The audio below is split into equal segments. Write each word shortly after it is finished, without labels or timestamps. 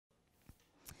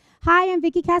Hi, I'm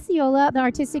Vicki Casciola, the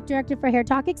Artistic Director for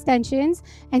Hairtalk Extensions,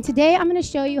 and today I'm going to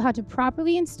show you how to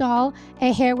properly install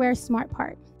a hairwear smart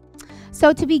part.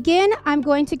 So to begin, I'm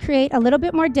going to create a little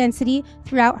bit more density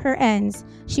throughout her ends.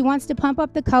 She wants to pump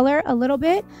up the color a little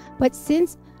bit, but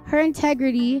since her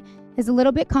integrity is a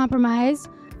little bit compromised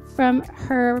from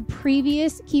her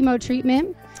previous chemo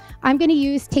treatment, I'm going to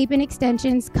use Tape and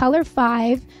Extensions Color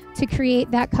 5 to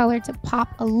create that color to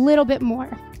pop a little bit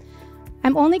more.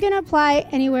 I'm only going to apply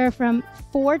anywhere from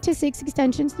 4 to 6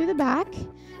 extensions through the back.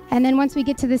 And then once we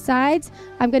get to the sides,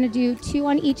 I'm going to do 2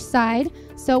 on each side.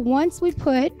 So once we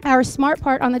put our smart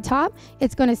part on the top,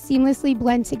 it's going to seamlessly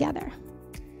blend together.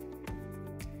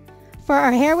 For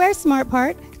our hairwear smart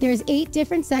part, there's 8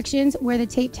 different sections where the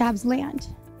tape tabs land.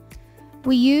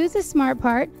 We use the smart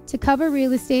part to cover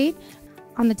real estate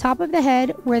on the top of the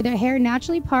head where their hair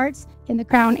naturally parts in the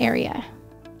crown area.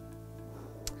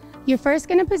 You're first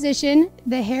going to position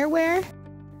the hairwear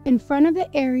in front of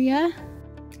the area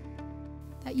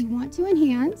that you want to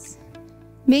enhance,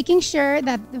 making sure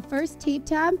that the first tape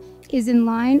tab is in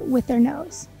line with their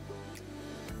nose.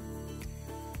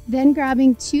 Then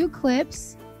grabbing 2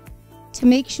 clips to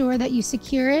make sure that you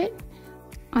secure it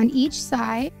on each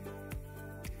side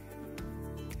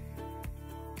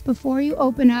before you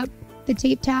open up the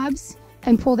tape tabs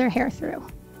and pull their hair through.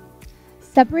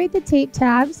 Separate the tape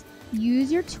tabs.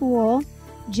 Use your tool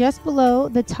just below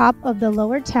the top of the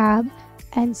lower tab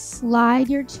and slide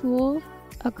your tool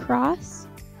across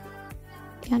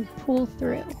and pull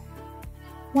through.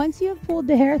 Once you have pulled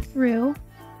the hair through,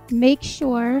 make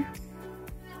sure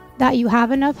that you have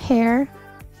enough hair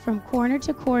from corner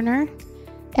to corner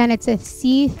and it's a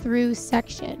see-through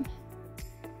section.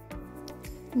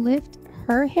 Lift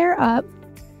her hair up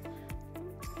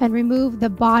and remove the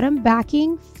bottom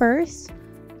backing first,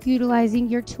 utilizing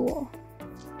your tool.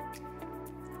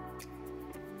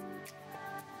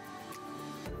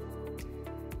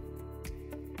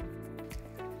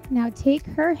 Now take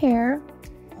her hair,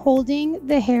 holding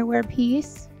the hairwear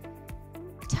piece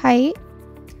tight,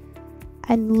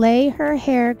 and lay her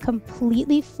hair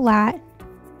completely flat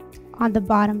on the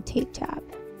bottom tape tab.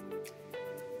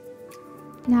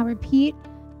 Now repeat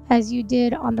as you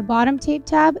did on the bottom tape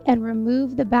tab and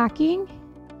remove the backing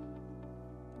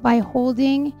by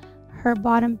holding her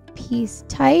bottom piece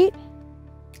tight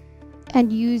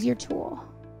and use your tool.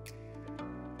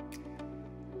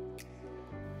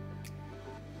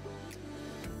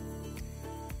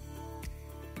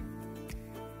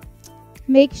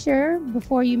 Make sure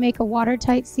before you make a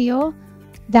watertight seal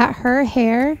that her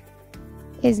hair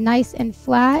is nice and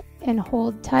flat and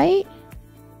hold tight,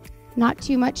 not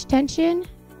too much tension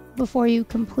before you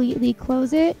completely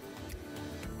close it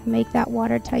and make that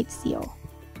watertight seal.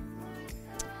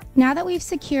 Now that we've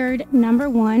secured number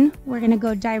 1, we're going to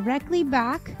go directly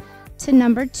back to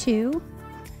number 2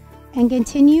 and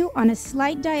continue on a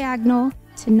slight diagonal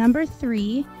to number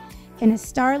 3 in a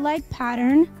star-like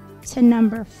pattern to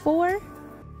number 4,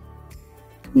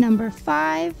 number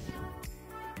 5,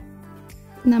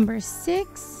 number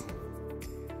 6,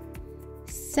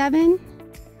 7,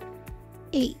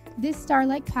 8. This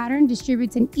star-like pattern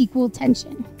distributes an equal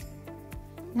tension.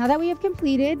 Now that we have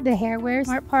completed the hairwear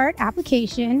smart part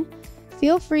application,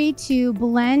 feel free to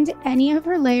blend any of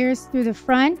her layers through the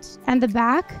front and the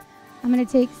back. I'm going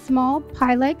to take small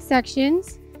pie-like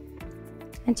sections,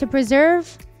 and to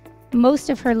preserve most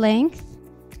of her length,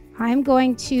 I'm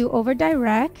going to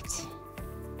over-direct,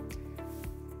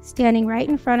 standing right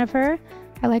in front of her.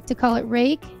 I like to call it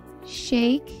rake,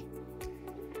 shake,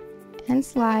 and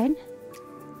slide.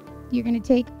 You're going to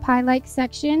take pie-like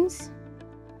sections,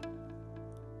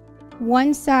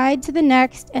 one side to the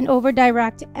next, and over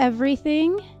direct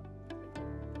everything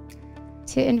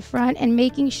to in front and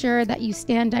making sure that you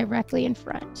stand directly in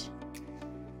front.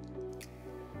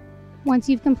 Once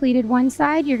you've completed one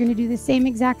side, you're going to do the same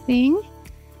exact thing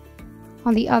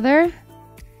on the other.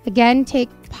 Again, take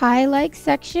pie-like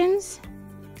sections,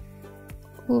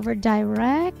 over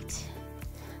direct.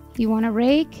 You want to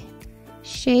rake,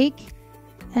 shake,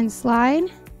 and slide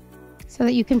so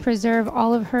that you can preserve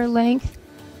all of her length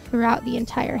throughout the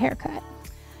entire haircut.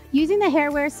 Using the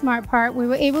hairwear smart part, we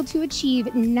were able to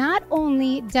achieve not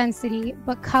only density,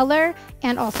 but color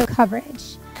and also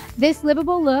coverage. This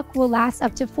livable look will last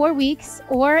up to 4 weeks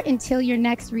or until your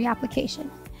next reapplication.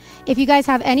 If you guys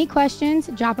have any questions,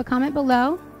 drop a comment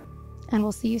below, and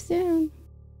we'll see you soon.